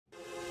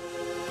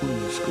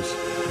please, cause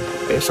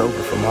it's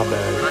over for my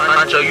bag.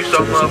 Macho, you so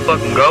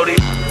motherfucking goated.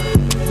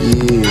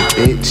 Yeah,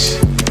 bitch.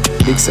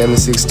 Big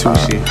 762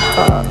 shit.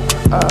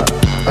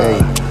 Hey,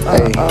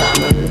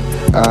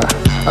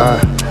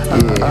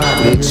 yeah,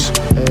 bitch.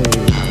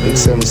 Big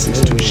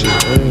 762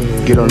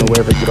 shit. Get on the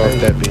wherever, get off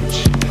that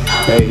bitch.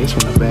 Hey, it's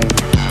from the bang.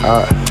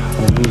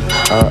 On me.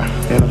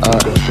 And I'm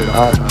gonna go straight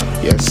off the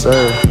top. Yes,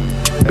 sir.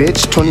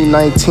 Bitch,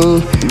 2019,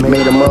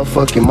 made a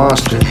motherfucking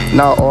monster.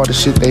 Now all the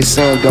shit they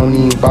saying don't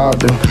even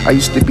bother. I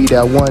used to be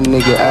that one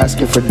nigga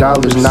asking for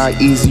dollars. Now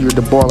easier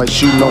to ball like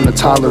shooting on the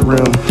Tyler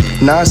rim.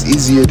 Now it's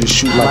easier to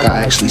shoot like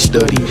I actually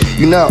study.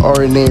 You not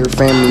RNA or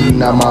family, you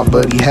not my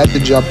buddy. Had to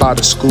drop out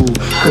of school,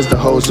 cause the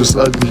hoes was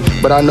ugly.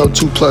 But I know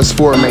 2 +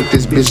 4 make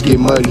this bitch get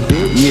muddy.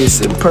 Yeah,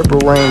 sip purple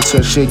rain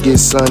till shit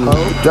gets sunny.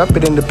 Drop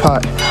it in the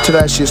pot till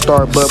that shit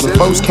start bubbling.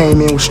 Folks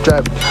came in with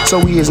strapped, so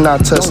we is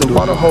not tussling.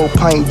 Bought a whole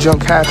pint,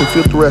 junk half and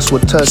filled the rest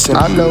with tussin'.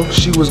 I know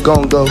she was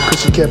gon' go,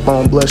 cause she kept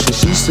on blushing.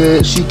 She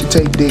said she could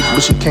take dick,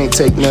 but she can't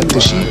take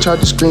nothing. She tried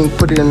to scream,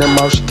 put it in her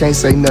mouth, she can't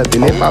say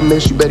nothing. If I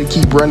miss, you better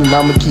keep running,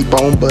 I'ma keep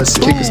on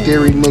bustin'. Kick a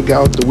scary nigga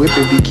out the whip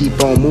if he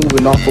keep on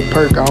moving. Off a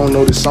perk, I don't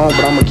know the song,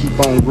 but I'ma keep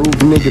on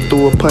grooving. Nigga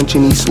threw a punch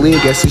and he slid,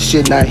 guess his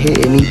shit not hitting.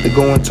 Need to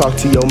go and talk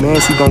to your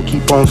mans, he gon'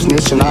 keep on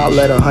snitching. I'll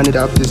let 100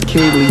 out this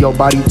kid, leave your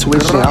body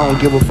twitching. I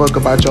don't give a fuck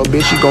about your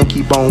bitch, she gon'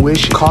 keep on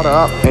wishing. Caught her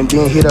up and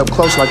then hit up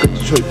close like a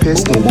Detroit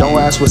Piston. Don't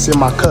ask what's in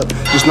my cup,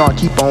 just know I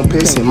keep on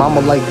pissing.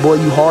 Mama like, boy,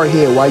 you hard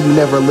head, why you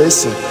never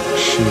listen?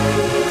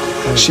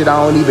 Shit, I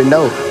don't even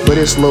know, but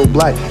it's Lil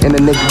Black, and the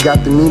nigga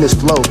got the meanest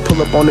flow.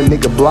 Pull up on the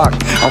nigga block,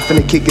 I'm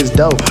finna kick his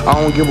dough.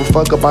 I don't give a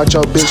fuck about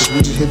your bitch,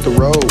 we just hit the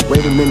road.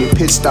 Wait a minute,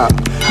 pit stop,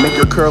 make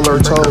her curl her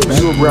toes.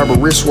 You'll grab a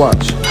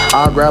wristwatch,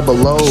 I'll grab a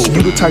load.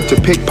 You the type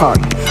to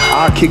pickpocket,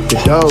 I'll kick the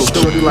dough.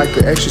 Story like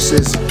an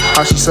exorcist,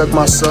 how she sucked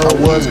my soul.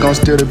 I was gon'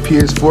 steal the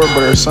PS4,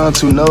 but her son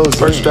too knows.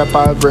 First strap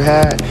I ever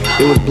had,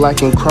 it was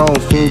black and chrome.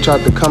 Fiend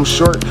tried to come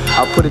short,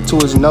 I put it to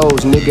his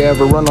nose. Nigga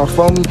ever run off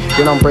on me,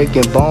 then I'm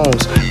breaking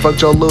bones.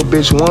 Fucked your little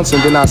bitch once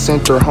and then I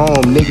sent her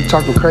home. Nigga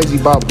talking crazy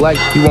about black,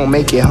 he won't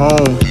make it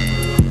home.